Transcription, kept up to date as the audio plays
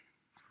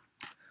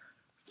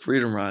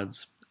Freedom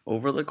rides.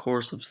 Over the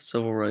course of the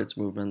civil rights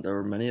movement, there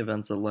were many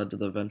events that led to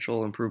the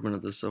eventual improvement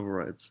of the civil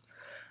rights.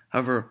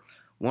 However,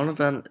 one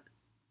event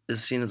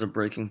is seen as a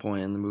breaking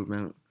point in the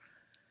movement,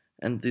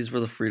 and these were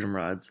the freedom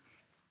rides.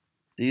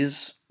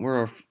 These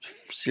were a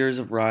series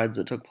of rides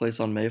that took place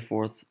on May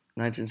 4th,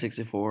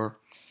 1964,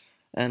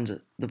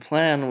 and the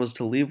plan was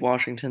to leave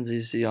Washington,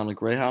 D.C. on a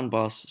Greyhound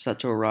bus set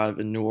to arrive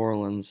in New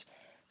Orleans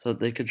so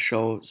that they could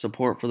show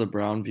support for the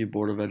Brown v.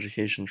 Board of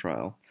Education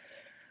trial.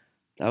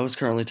 That was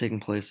currently taking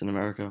place in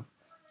America.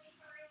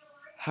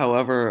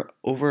 However,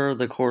 over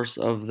the course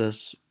of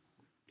this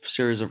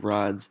series of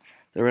rides,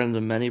 they ran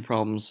into many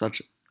problems,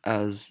 such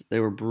as they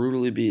were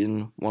brutally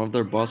beaten, one of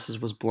their buses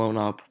was blown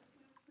up,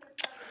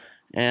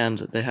 and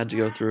they had to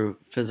go through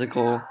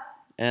physical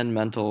and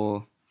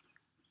mental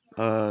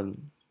uh,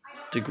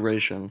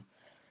 degradation.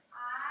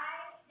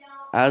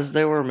 As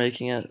they were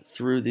making it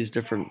through these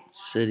different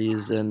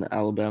cities in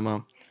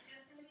Alabama,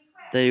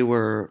 they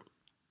were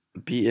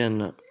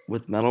beaten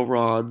with metal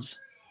rods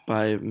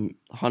by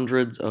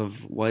hundreds of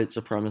white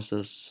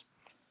supremacists,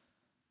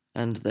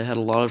 and they had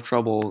a lot of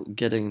trouble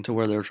getting to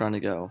where they were trying to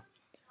go.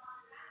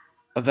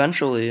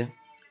 Eventually,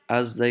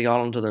 as they got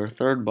onto their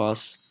third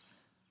bus,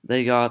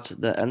 they got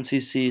the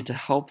NCC to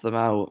help them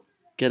out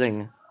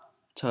getting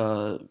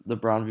to the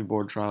Brown v.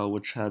 Board trial,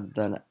 which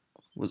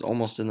was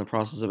almost in the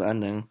process of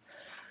ending,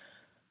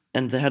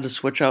 and they had to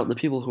switch out the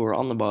people who were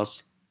on the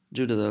bus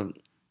due to the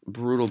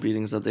brutal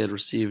beatings that they had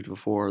received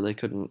before they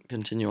couldn't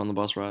continue on the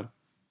bus ride.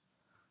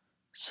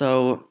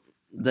 So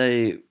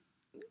they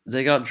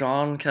got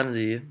John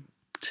Kennedy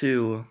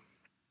to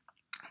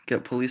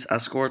get police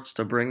escorts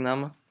to bring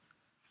them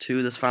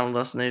to this final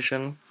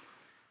destination,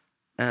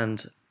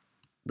 and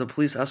the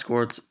police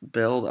escorts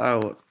bailed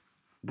out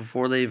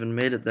before they even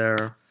made it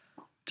there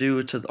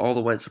due to all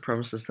the white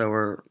supremacists that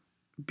were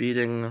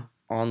beating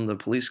on the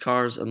police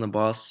cars and the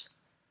bus,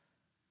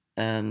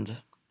 and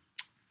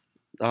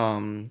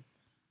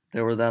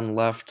they were then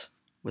left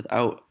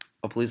without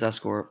a police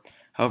escort.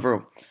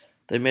 However,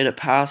 they made it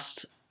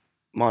past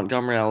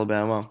Montgomery,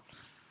 Alabama,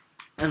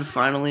 and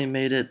finally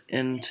made it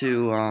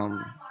into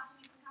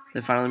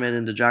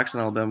Jackson,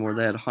 Alabama, where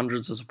they had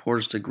hundreds of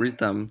supporters to greet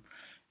them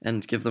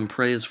and give them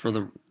praise for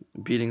the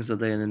beatings that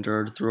they had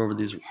endured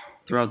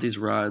throughout these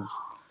rides.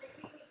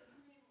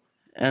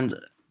 And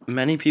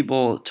many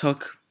people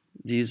took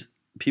these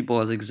people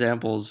as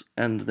examples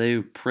and they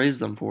praised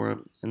them for it.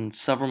 And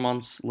several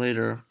months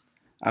later,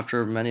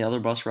 after many other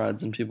bus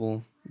rides and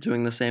people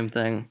doing the same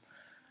thing,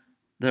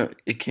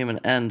 it came an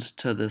end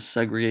to this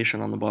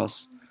segregation on the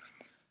bus.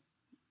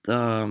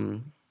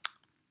 The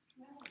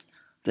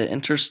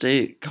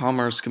Interstate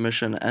Commerce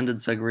Commission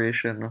ended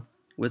segregation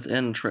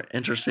within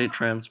interstate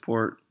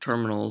transport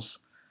terminals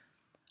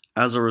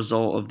as a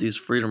result of these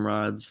freedom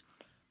rides.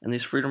 And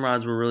these freedom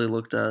rides were really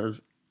looked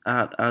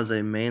at as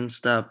a main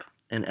step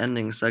in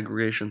ending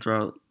segregation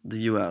throughout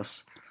the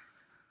U.S.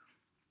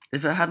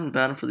 If it hadn't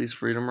been for these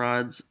freedom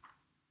rides,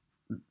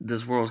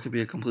 this world could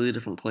be a completely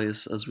different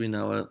place as we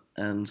know it,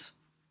 and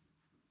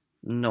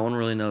no one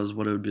really knows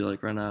what it would be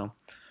like right now.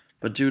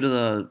 But due to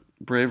the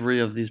bravery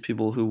of these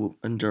people who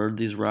endured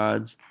these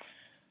rides,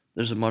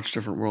 there's a much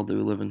different world that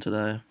we live in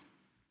today.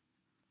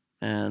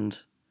 And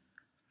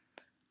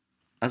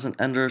as an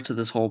ender to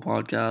this whole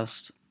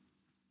podcast,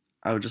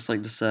 I would just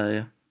like to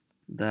say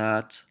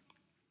that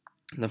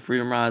the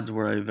freedom rides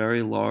were a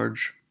very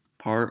large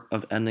part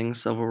of improving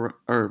civil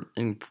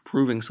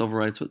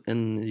rights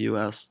within the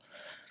U.S.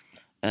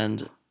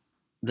 And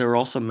there were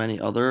also many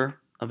other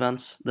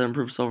events that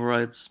improved civil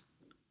rights,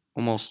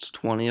 almost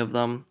 20 of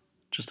them,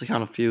 just to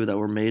count a few that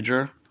were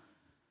major.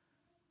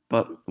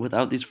 But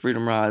without these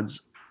freedom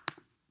rides,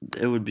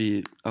 it would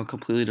be a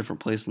completely different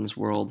place in this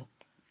world.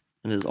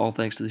 And it is all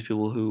thanks to these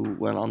people who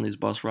went on these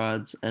bus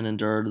rides and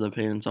endured the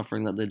pain and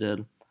suffering that they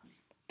did.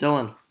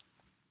 Dylan.